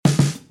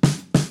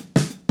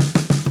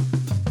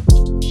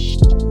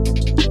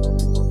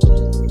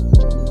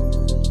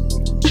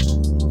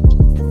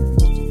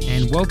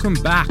welcome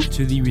back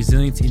to the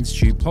Resilience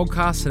Institute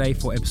podcast today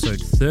for episode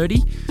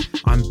 30.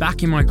 I'm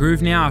back in my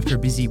groove now after a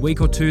busy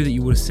week or two that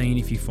you would have seen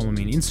if you follow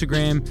me on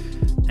Instagram.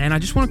 And I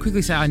just want to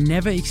quickly say I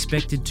never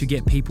expected to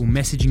get people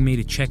messaging me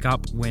to check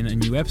up when a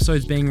new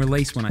episode's being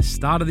released when I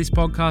started this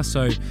podcast.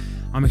 So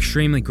I'm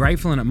extremely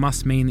grateful, and it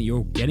must mean that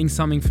you're getting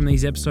something from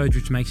these episodes,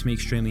 which makes me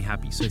extremely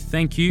happy. So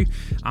thank you.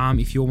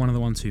 If you're one of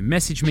the ones who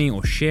message me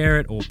or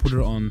share it or put it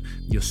on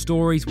your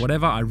stories,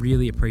 whatever, I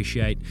really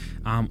appreciate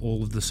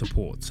all of the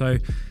support. So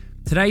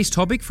today's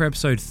topic for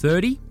episode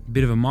 30, a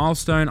bit of a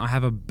milestone, I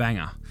have a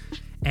banger.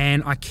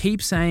 And I keep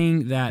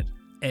saying that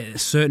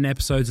certain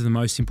episodes are the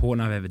most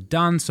important I've ever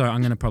done, so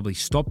I'm going to probably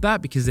stop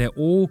that because they're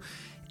all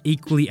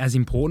equally as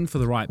important for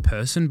the right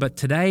person. But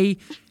today,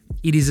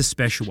 it is a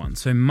special one.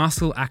 So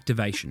muscle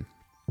activation.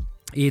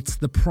 It's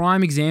the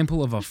prime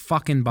example of a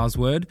fucking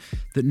buzzword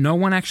that no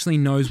one actually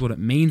knows what it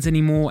means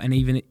anymore, and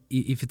even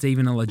if it's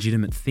even a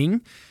legitimate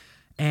thing.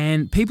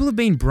 And people have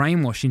been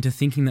brainwashed into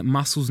thinking that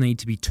muscles need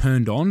to be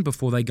turned on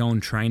before they go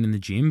and train in the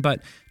gym.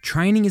 But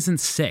training isn't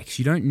sex.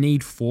 You don't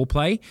need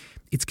foreplay.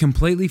 It's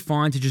completely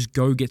fine to just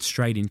go get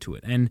straight into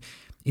it. And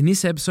in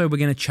this episode, we're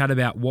going to chat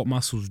about what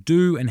muscles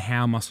do and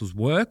how muscles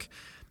work.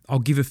 I'll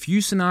give a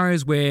few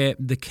scenarios where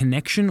the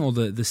connection or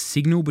the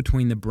signal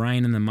between the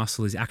brain and the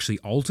muscle is actually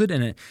altered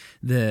and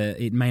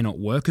it may not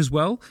work as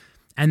well.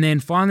 And then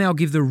finally, I'll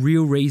give the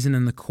real reason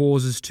and the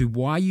causes to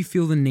why you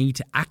feel the need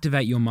to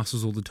activate your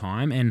muscles all the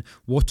time and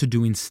what to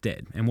do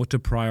instead and what to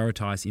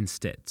prioritize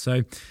instead.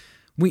 So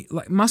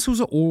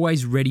muscles are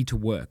always ready to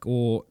work,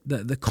 or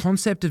the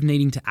concept of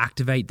needing to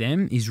activate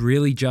them is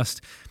really just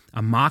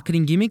a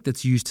marketing gimmick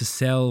that's used to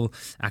sell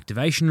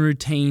activation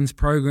routines,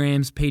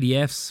 programs,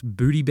 PDFs,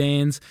 booty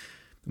bands,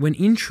 when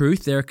in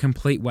truth, they're a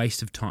complete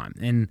waste of time.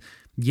 And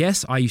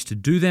yes, I used to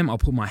do them. I'll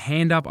put my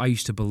hand up. I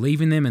used to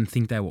believe in them and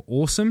think they were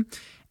awesome.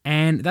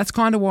 And that's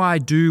kind of why I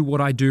do what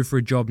I do for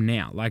a job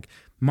now. Like,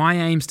 my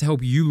aim is to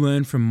help you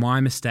learn from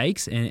my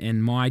mistakes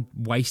and my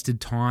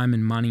wasted time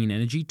and money and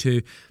energy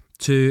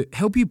to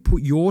help you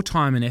put your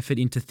time and effort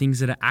into things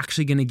that are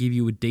actually going to give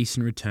you a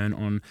decent return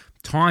on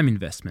time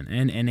investment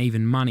and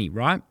even money,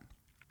 right?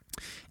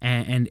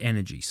 And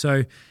energy.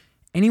 So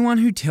anyone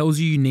who tells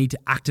you need to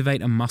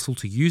activate a muscle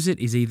to use it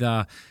is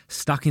either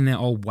stuck in their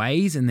old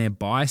ways and their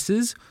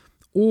biases,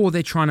 or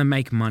they're trying to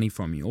make money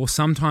from you. Or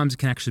sometimes it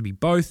can actually be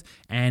both,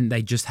 and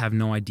they just have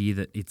no idea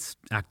that its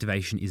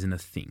activation isn't a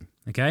thing,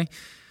 okay?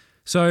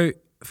 So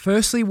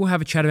firstly, we'll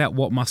have a chat about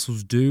what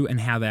muscles do and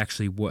how they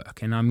actually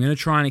work. And I'm going to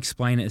try and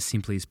explain it as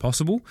simply as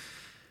possible.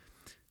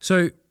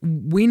 So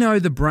we know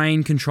the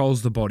brain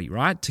controls the body,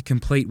 right? To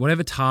complete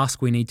whatever task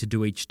we need to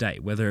do each day,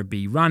 whether it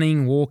be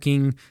running,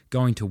 walking,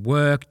 going to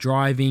work,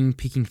 driving,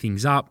 picking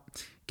things up,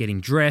 getting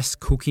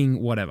dressed,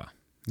 cooking, whatever,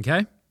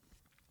 okay?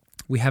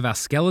 We have our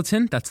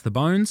skeleton, that's the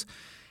bones.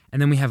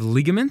 And then we have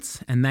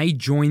ligaments, and they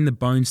join the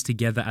bones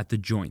together at the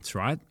joints,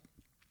 right?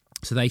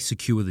 So they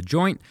secure the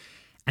joint.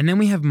 And then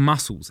we have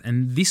muscles,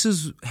 and this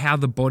is how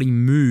the body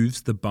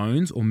moves the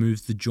bones or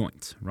moves the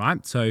joints,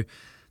 right? So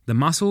the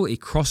muscle, it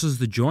crosses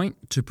the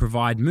joint to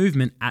provide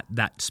movement at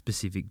that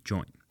specific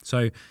joint.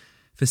 So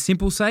for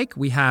simple sake,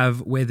 we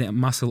have where the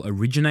muscle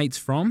originates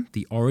from,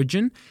 the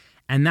origin,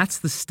 and that's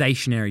the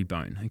stationary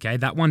bone, okay?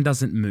 That one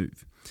doesn't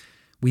move.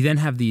 We then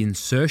have the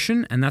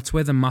insertion, and that's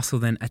where the muscle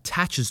then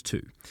attaches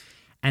to.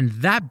 And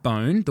that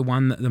bone, the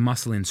one that the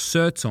muscle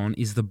inserts on,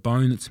 is the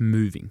bone that's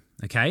moving,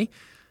 okay?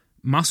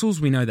 Muscles,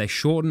 we know they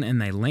shorten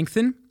and they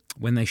lengthen.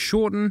 When they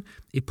shorten,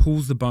 it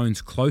pulls the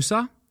bones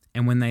closer,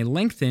 and when they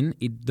lengthen,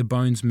 the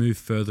bones move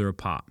further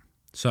apart.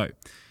 So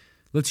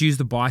let's use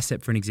the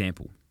bicep for an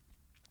example.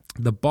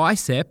 The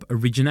bicep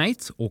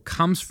originates or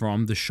comes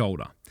from the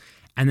shoulder,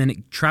 and then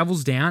it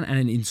travels down and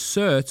it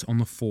inserts on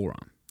the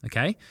forearm,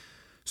 okay?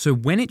 So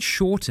when it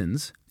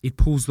shortens, it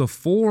pulls the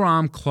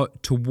forearm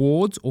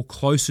towards or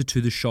closer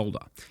to the shoulder,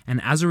 and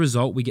as a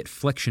result, we get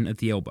flexion at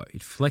the elbow.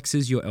 It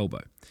flexes your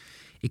elbow.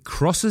 It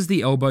crosses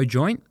the elbow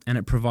joint and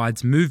it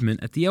provides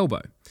movement at the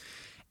elbow.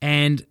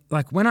 And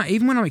like when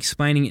I'm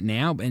explaining it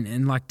now,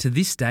 and like to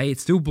this day, it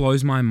still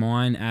blows my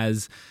mind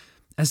as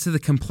to the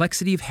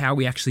complexity of how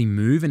we actually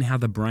move and how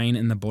the brain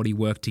and the body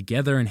work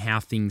together and how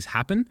things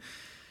happen.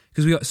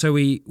 Because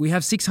we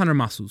have 600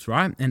 muscles,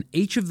 right? And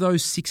each of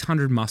those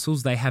 600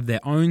 muscles, they have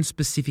their own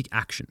specific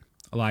action.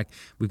 Like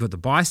we've got the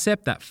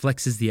bicep that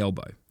flexes the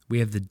elbow. We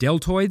have the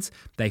deltoids,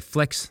 they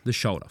flex the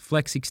shoulder.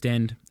 Flex,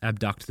 extend,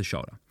 abduct the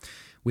shoulder.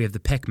 We have the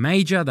pec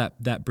major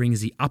that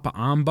brings the upper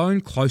arm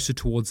bone closer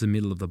towards the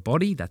middle of the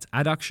body. That's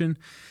adduction.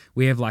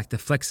 We have like the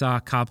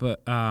flexor carpus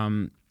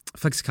ulnaris,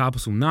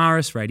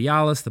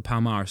 radialis, the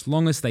palmaris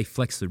longus. They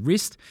flex the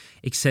wrist,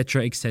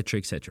 etc., etc.,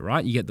 etc.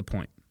 Right? You get the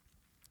point.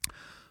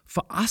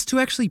 For us to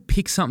actually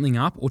pick something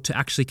up or to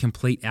actually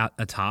complete out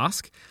a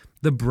task,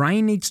 the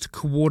brain needs to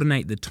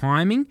coordinate the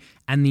timing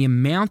and the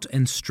amount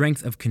and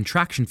strength of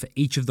contraction for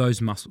each of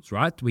those muscles,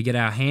 right? We get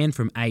our hand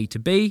from A to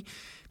B,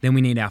 then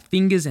we need our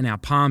fingers and our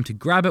palm to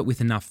grab it with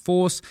enough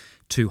force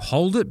to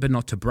hold it but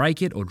not to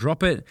break it or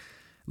drop it.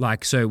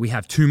 So we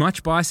have too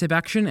much bicep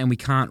action and we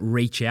can't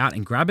reach out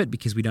and grab it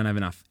because we don't have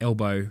enough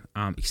elbow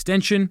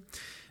extension,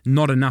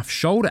 not enough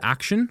shoulder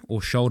action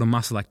or shoulder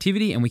muscle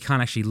activity, and we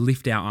can't actually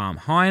lift our arm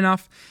high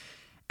enough.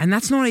 And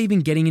that's not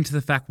even getting into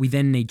the fact we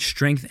then need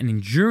strength and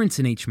endurance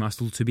in each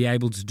muscle to be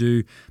able to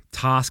do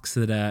tasks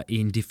that are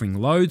in differing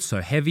loads,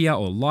 so heavier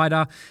or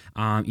lighter,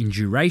 in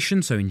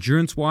duration, so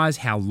endurance-wise,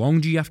 how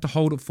long do you have to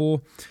hold it for?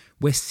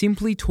 We're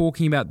simply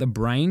talking about the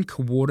brain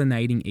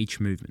coordinating each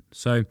movement.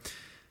 So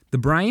the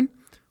brain,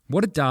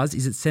 what it does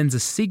is it sends a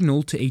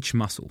signal to each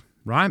muscle,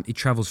 right? It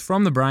travels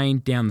from the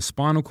brain down the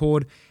spinal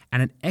cord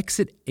and it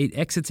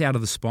exits out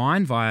of the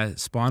spine via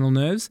spinal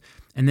nerves,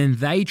 and then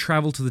they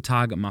travel to the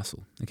target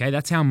muscle. Okay,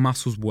 that's how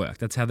muscles work.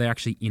 That's how they're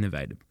actually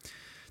innervated.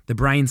 The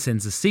brain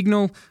sends a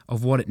signal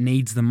of what it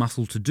needs the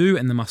muscle to do,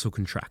 and the muscle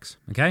contracts.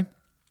 Okay,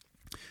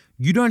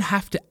 you don't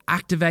have to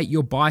activate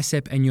your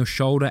bicep and your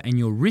shoulder and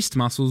your wrist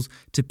muscles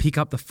to pick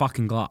up the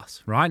fucking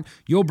glass, right?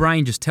 Your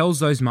brain just tells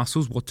those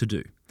muscles what to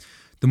do.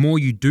 The more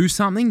you do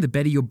something, the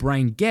better your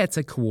brain gets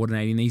at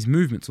coordinating these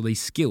movements or these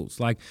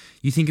skills. Like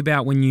you think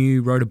about when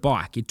you rode a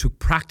bike, it took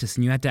practice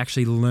and you had to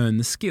actually learn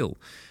the skill.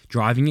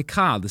 Driving a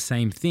car, the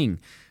same thing.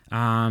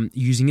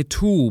 Using a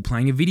tool,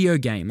 playing a video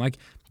game. Like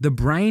the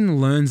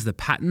brain learns the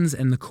patterns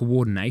and the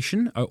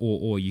coordination,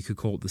 or you could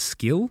call it the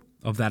skill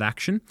of that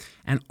action.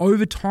 And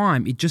over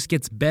time, it just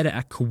gets better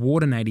at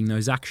coordinating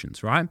those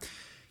actions, right?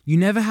 You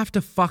never have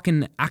to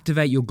fucking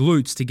activate your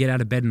glutes to get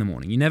out of bed in the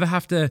morning. You never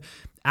have to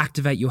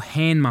activate your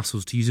hand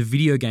muscles to use a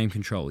video game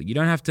controller. You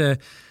don't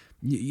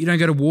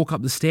go to walk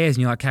up the stairs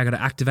and you're like, okay, I got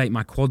to activate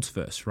my quads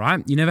first,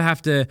 right? You never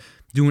have to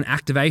do an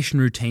activation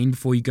routine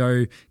before you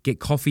go get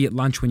coffee at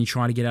lunch when you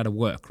try to get out of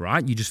work,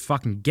 right? You just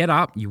fucking get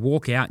up, you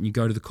walk out and you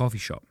go to the coffee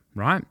shop,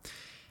 right?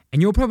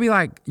 And you're probably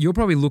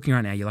looking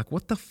right now, you're like,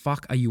 what the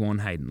fuck are you on,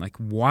 Hayden? Like,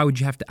 why would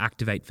you have to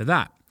activate for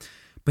that?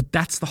 But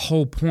that's the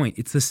whole point.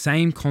 It's the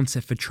same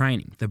concept for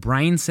training. The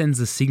brain sends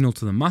a signal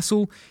to the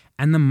muscle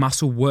and the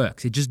muscle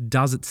works. It just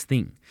does its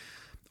thing.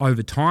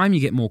 Over time, you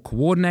get more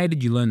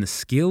coordinated. You learn the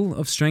skill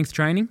of strength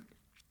training.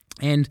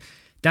 And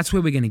that's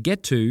where we're going to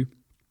get to.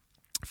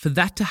 For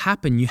that to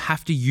happen, you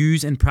have to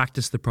use and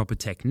practice the proper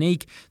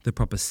technique, the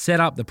proper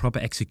setup, the proper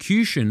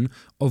execution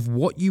of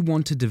what you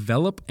want to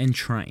develop and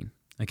train,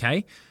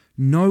 okay?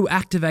 No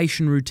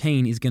activation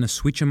routine is going to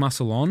switch a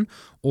muscle on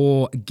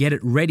or get it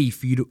ready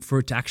for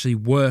it to actually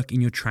work in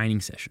your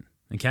training session,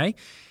 okay?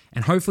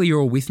 And hopefully you're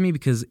all with me,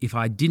 because if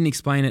I didn't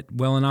explain it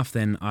well enough,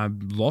 then I'm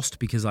lost,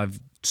 because I've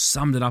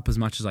summed it up as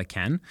much as I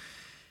can.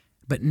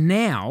 But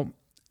now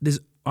there's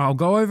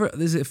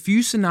a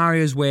few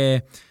scenarios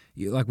where,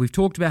 like we've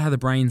talked about how the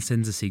brain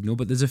sends a signal,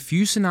 but there's a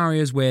few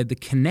scenarios where the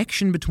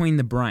connection between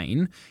the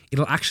brain,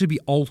 it'll actually be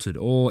altered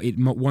or it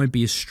won't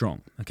be as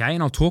strong, okay?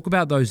 And I'll talk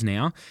about those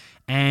now.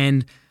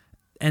 And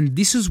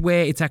this is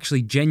where it's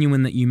actually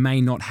genuine that you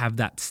may not have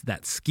that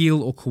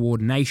skill or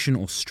coordination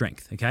or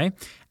strength, okay?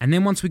 And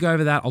then once we go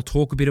over that, I'll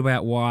talk a bit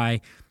about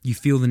why you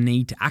feel the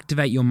need to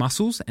activate your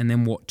muscles and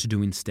then what to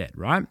do instead,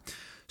 right?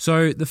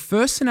 So the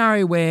first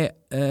scenario where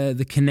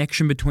the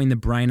connection between the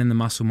brain and the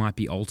muscle might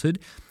be altered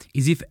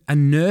is if a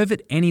nerve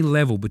at any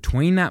level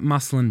between that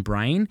muscle and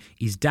brain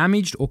is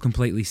damaged or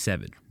completely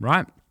severed,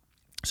 right?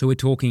 So we're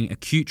talking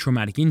acute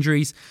traumatic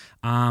injuries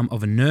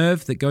of a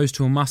nerve that goes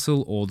to a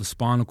muscle or the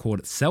spinal cord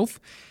itself.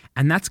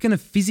 And that's going to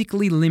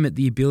physically limit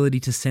the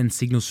ability to send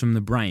signals from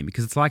the brain,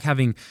 because it's like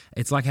having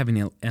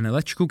an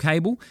electrical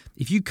cable.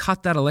 If you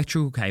cut that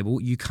electrical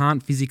cable, you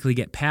can't physically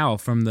get power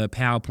from the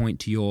power point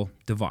to your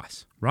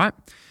device, right?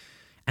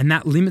 And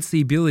that limits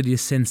the ability to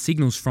send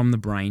signals from the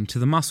brain to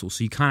the muscle.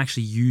 So you can't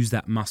actually use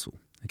that muscle,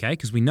 okay?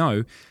 Because we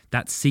know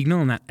that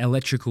signal and that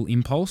electrical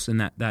impulse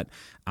and that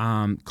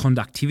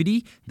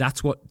conductivity,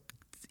 that's what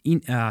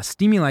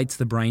stimulates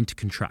the brain to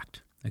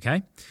contract,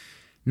 okay?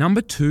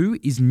 Number 2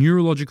 is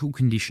neurological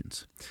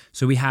conditions.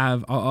 So we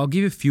have, I'll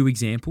give a few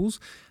examples.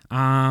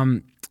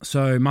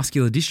 So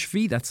muscular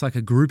dystrophy, that's like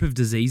a group of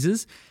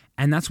diseases,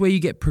 and that's where you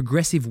get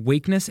progressive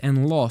weakness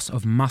and loss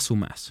of muscle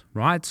mass,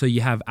 right? So you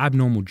have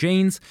abnormal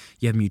genes,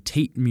 you have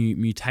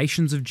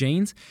mutations of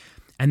genes,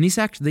 and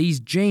these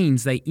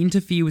genes, they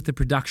interfere with the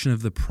production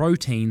of the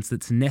proteins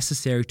that's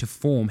necessary to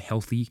form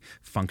healthy,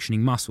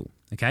 functioning muscle,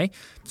 okay?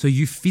 So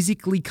you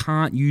physically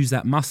can't use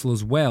that muscle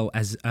as well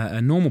as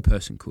a normal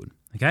person could,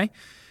 okay?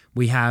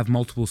 We have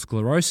multiple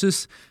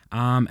sclerosis,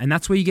 and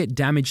that's where you get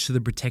damage to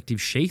the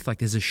protective sheath. Like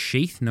there's a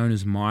sheath known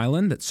as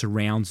myelin that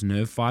surrounds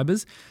nerve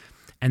fibers,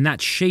 and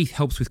that sheath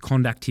helps with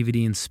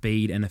conductivity and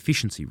speed and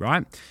efficiency,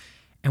 right?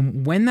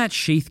 And when that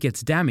sheath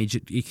gets damaged,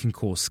 it can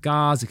cause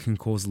scars, it can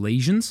cause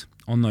lesions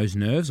on those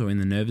nerves or in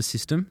the nervous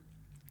system.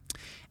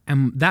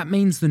 And that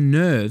means the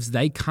nerves,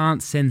 they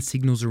can't send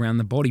signals around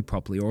the body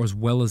properly or as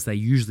well as they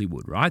usually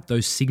would, right?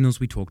 Those signals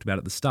we talked about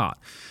at the start.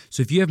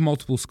 So if you have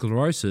multiple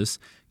sclerosis,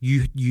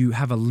 you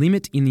have a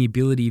limit in the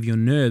ability of your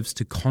nerves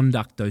to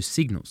conduct those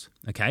signals,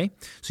 okay?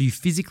 So you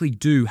physically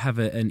do have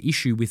an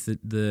issue with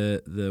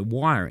the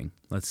wiring,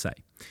 let's say.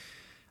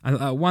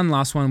 One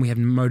last one, we have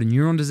motor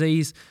neuron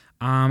disease.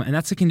 And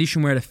that's a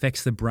condition where it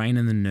affects the brain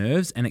and the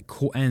nerves,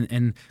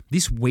 and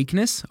this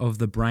weakness of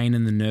the brain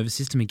and the nervous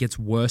system, it gets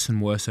worse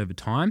and worse over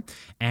time,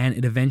 and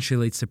it eventually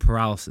leads to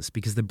paralysis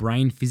because the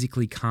brain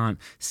physically can't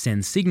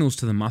send signals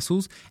to the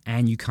muscles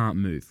and you can't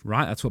move,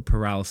 right? That's what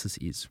paralysis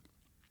is.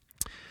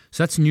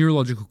 So that's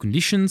neurological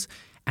conditions.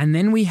 And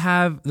then we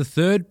have the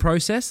third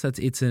process,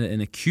 it's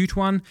an acute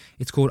one.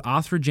 It's called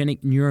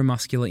arthrogenic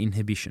neuromuscular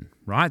inhibition,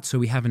 right? So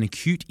we have an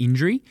acute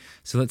injury.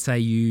 So let's say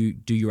you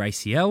do your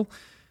ACL.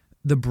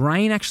 The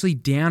brain actually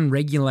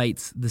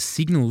down-regulates the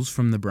signals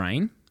from the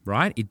brain,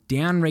 right? It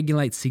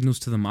down-regulates signals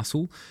to the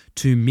muscle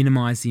to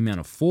minimize the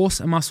amount of force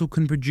a muscle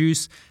can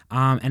produce.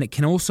 And it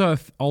can also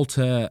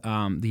alter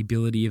the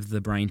ability of the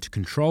brain to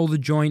control the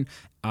joint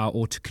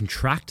or to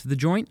contract the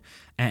joint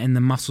and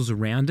the muscles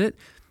around it.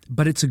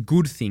 But it's a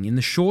good thing. In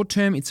the short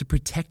term, it's a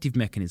protective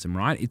mechanism,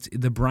 right?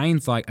 The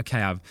brain's like,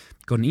 okay, I've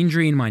got an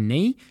injury in my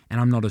knee and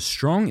I'm not as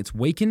strong, it's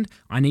weakened.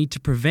 I need to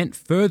prevent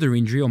further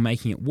injury or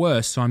making it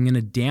worse, so I'm going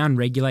to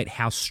down-regulate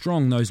how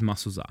strong those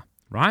muscles are,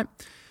 right?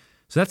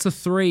 So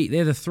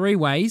they're the three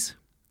ways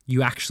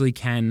you actually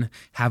can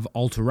have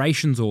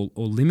alterations or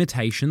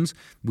limitations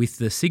with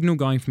the signal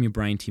going from your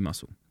brain to your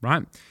muscle,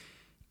 right?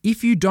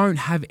 If you don't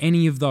have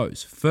any of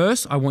those,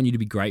 first, I want you to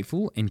be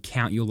grateful and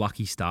count your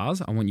lucky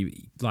stars. I want you,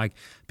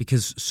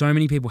 because so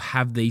many people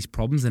have these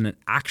problems and it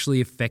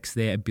actually affects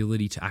their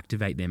ability to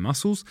activate their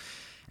muscles.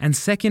 And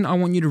second, I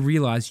want you to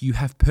realize you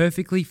have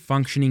perfectly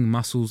functioning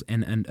muscles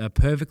and a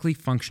perfectly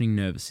functioning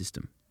nervous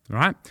system, all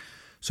right?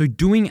 So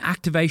doing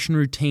activation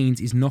routines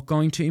is not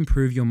going to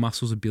improve your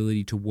muscles'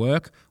 ability to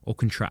work or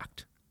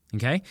contract,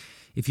 okay?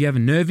 If you have a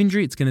nerve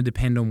injury, it's going to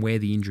depend on where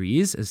the injury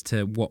is as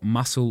to what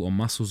muscle or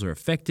muscles are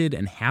affected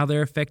and how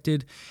they're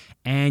affected.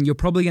 And you're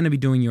probably going to be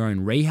doing your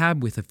own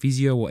rehab with a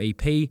physio or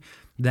EP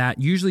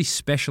that usually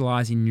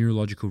specialize in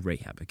neurological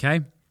rehab, okay?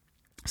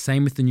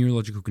 Same with the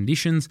neurological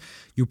conditions.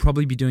 You'll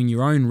probably be doing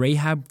your own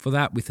rehab for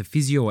that with a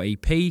physio or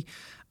EP.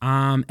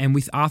 And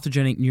with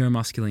arthrogenic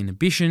neuromuscular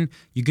inhibition,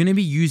 you're going to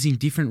be using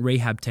different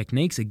rehab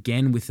techniques,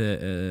 again with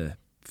a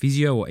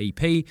physio or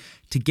EP,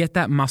 to get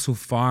that muscle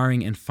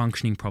firing and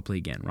functioning properly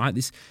again, right?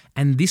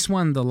 This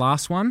one, the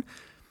last one,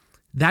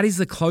 that is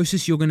the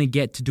closest you're going to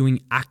get to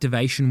doing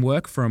activation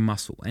work for a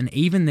muscle. And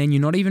even then,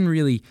 you're not even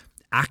really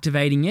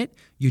activating it,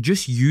 you're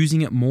just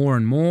using it more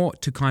and more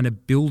to kind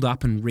of build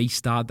up and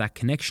restart that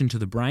connection to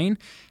the brain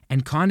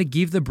and kind of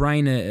give the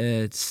brain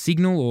a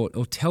signal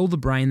or tell the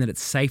brain that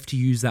it's safe to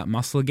use that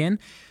muscle again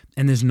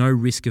and there's no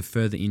risk of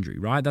further injury,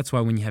 right? That's why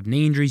when you have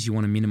knee injuries, you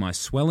want to minimize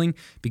swelling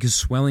because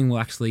swelling will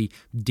actually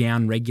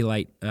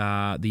down-regulate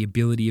the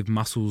ability of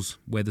muscles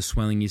where the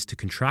swelling is to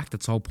contract.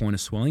 That's the whole point of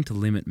swelling, to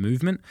limit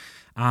movement.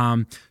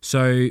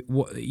 So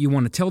you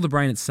want to tell the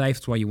brain it's safe.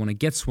 That's why you want to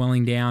get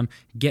swelling down,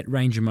 get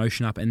range of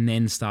motion up, and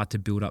then start to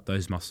build up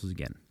those muscles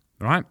again,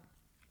 all right?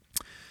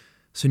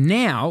 So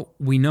now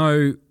we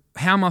know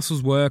how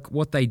muscles work,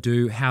 what they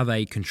do, how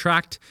they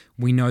contract.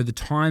 We know the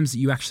times that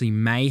you actually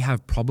may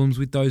have problems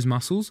with those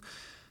muscles.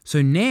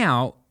 So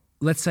now,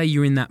 let's say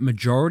you're in that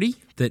majority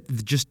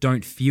that just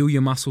don't feel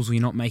your muscles or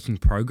you're not making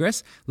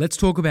progress. Let's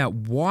talk about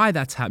why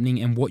that's happening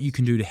and what you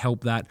can do to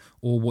help that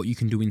or what you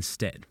can do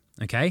instead.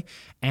 Okay?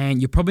 And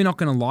you're probably not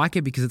going to like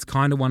it because it's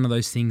kind of one of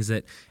those things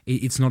that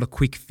it's not a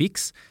quick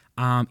fix.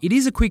 It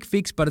is a quick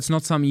fix, but it's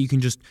not something you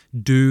can just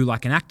do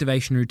like an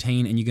activation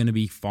routine and you're going to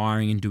be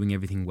firing and doing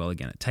everything well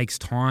again. It takes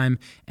time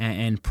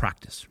and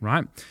practice,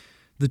 right?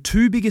 The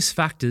two biggest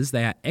factors,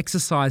 they are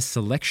exercise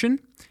selection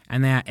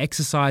and they are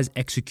exercise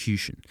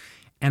execution.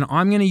 And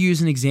I'm going to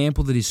use an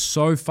example that is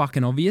so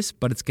fucking obvious,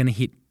 but it's going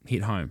to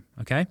hit home,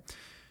 okay?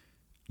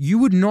 You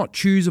would not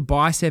choose a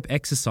bicep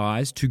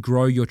exercise to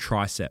grow your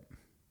tricep.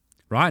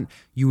 Right?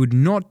 You would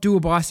not do a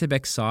bicep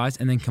exercise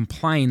and then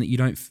complain that you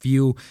don't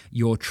feel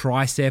your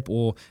tricep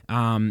or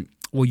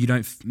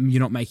you're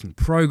not making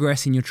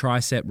progress in your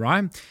tricep,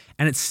 right?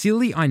 And it's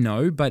silly, I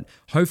know, but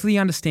hopefully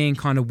you understand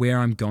kind of where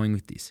I'm going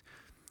with this.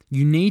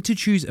 You need to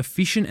choose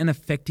efficient and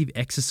effective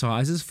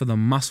exercises for the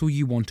muscle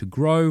you want to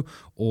grow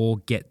or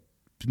get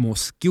more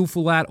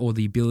skillful at or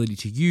the ability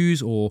to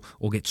use or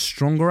get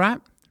stronger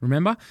at.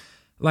 Remember?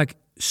 Like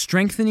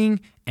strengthening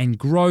and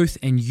growth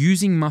and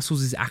using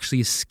muscles is actually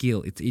a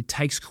skill. It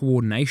takes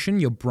coordination.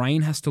 Your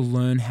brain has to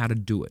learn how to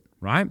do it,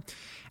 right?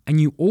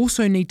 And you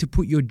also need to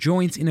put your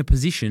joints in a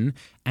position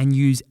and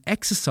use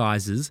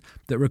exercises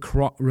that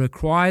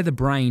require the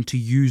brain to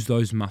use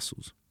those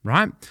muscles,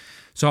 right?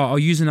 So I'll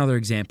use another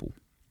example.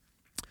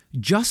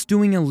 Just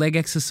doing a leg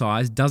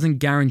exercise doesn't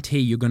guarantee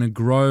you're going to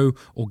grow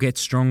or get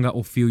stronger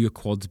or feel your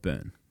quads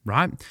burn,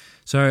 right?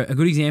 So a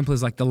good example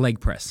is like the leg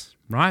press,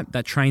 right?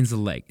 That trains the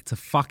leg. It's a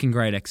fucking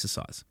great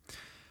exercise.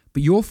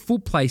 But your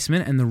foot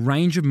placement and the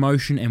range of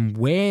motion and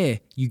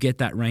where you get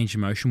that range of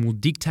motion will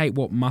dictate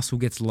what muscle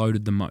gets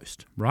loaded the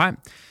most, right?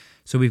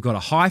 So we've got a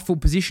high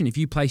foot position. If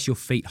you place your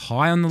feet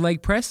high on the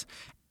leg press,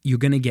 you're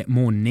going to get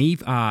more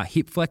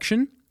hip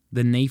flexion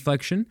than knee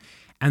flexion.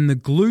 And the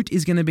glute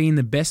is going to be in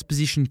the best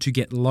position to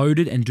get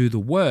loaded and do the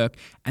work.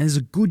 And there's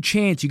a good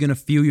chance you're going to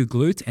feel your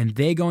glutes and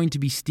they're going to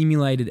be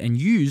stimulated and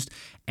used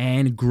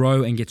and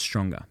grow and get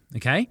stronger,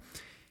 okay?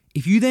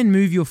 If you then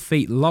move your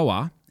feet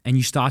lower and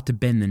you start to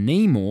bend the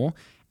knee more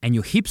and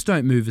your hips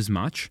don't move as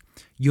much,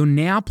 you're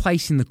now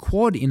placing the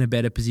quad in a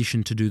better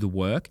position to do the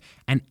work,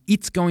 and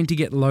it's going to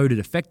get loaded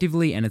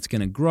effectively and it's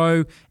going to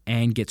grow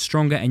and get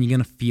stronger, and you're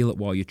going to feel it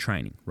while you're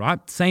training,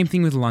 right? Same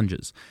thing with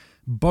lunges.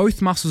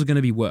 Both muscles are going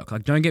to be work.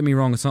 Like, don't get me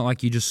wrong, it's not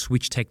like you just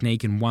switch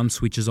technique and one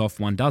switches off,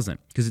 one doesn't,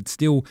 because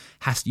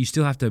you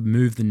still have to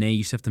move the knee,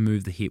 you still have to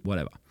move the hip,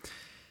 whatever.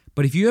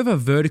 But if you have a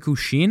vertical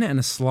shin and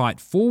a slight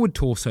forward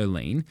torso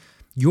lean,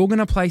 you're going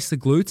to place the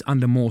glutes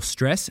under more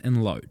stress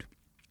and load.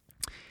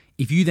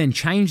 If you then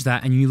change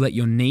that and you let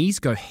your knees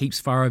go heaps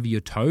far over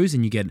your toes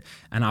and you get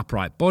an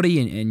upright body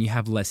and you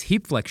have less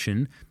hip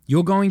flexion,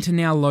 you're going to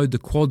now load the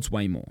quads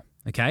way more,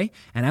 okay?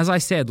 And as I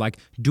said, like,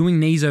 doing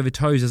knees over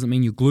toes doesn't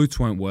mean your glutes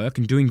won't work,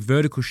 and doing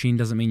vertical shin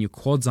doesn't mean your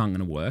quads aren't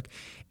going to work.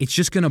 It's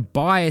just going to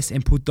bias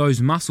and put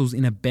those muscles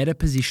in a better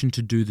position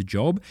to do the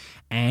job,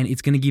 and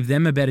it's going to give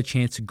them a better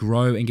chance to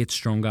grow and get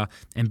stronger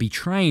and be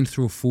trained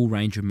through a full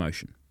range of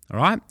motion, all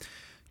right?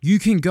 You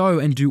can go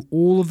and do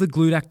all of the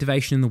glute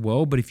activation in the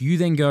world, but if you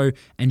then go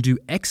and do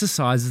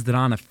exercises that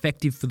aren't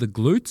effective for the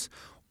glutes,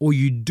 or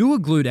you do a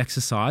glute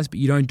exercise but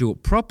you don't do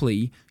it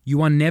properly,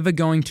 you are never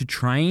going to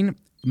train,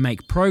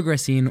 make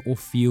progress in, or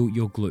feel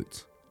your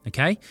glutes,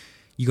 okay?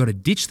 You got to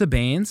ditch the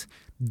bands,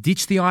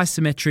 ditch the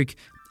isometric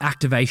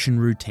activation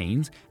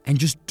routines, and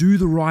just do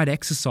the right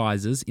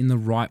exercises in the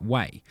right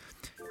way.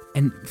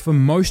 And for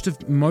most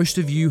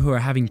of you who are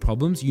having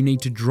problems, you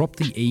need to drop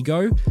the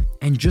ego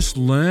and just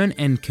learn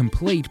and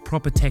complete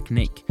proper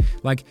technique.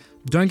 Like,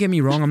 don't get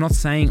me wrong, I'm not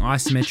saying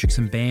isometrics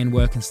and band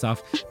work and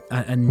stuff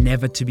are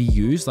never to be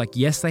used. Like,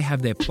 yes, they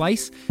have their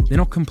place. They're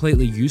not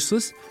completely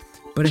useless.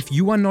 But if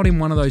you are not in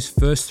one of those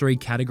first three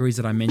categories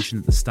that I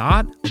mentioned at the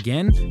start,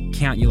 again,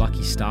 count your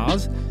lucky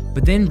stars,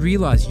 but then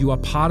realize you are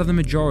part of the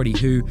majority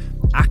who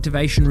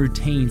activation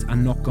routines are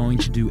not going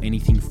to do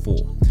anything for.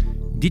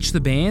 Ditch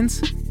the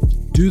bands,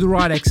 do the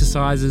right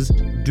exercises,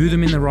 do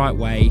them in the right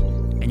way,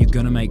 and you're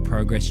going to make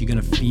progress. You're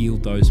going to feel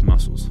those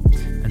muscles.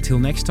 Until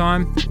next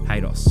time,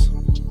 Haydos.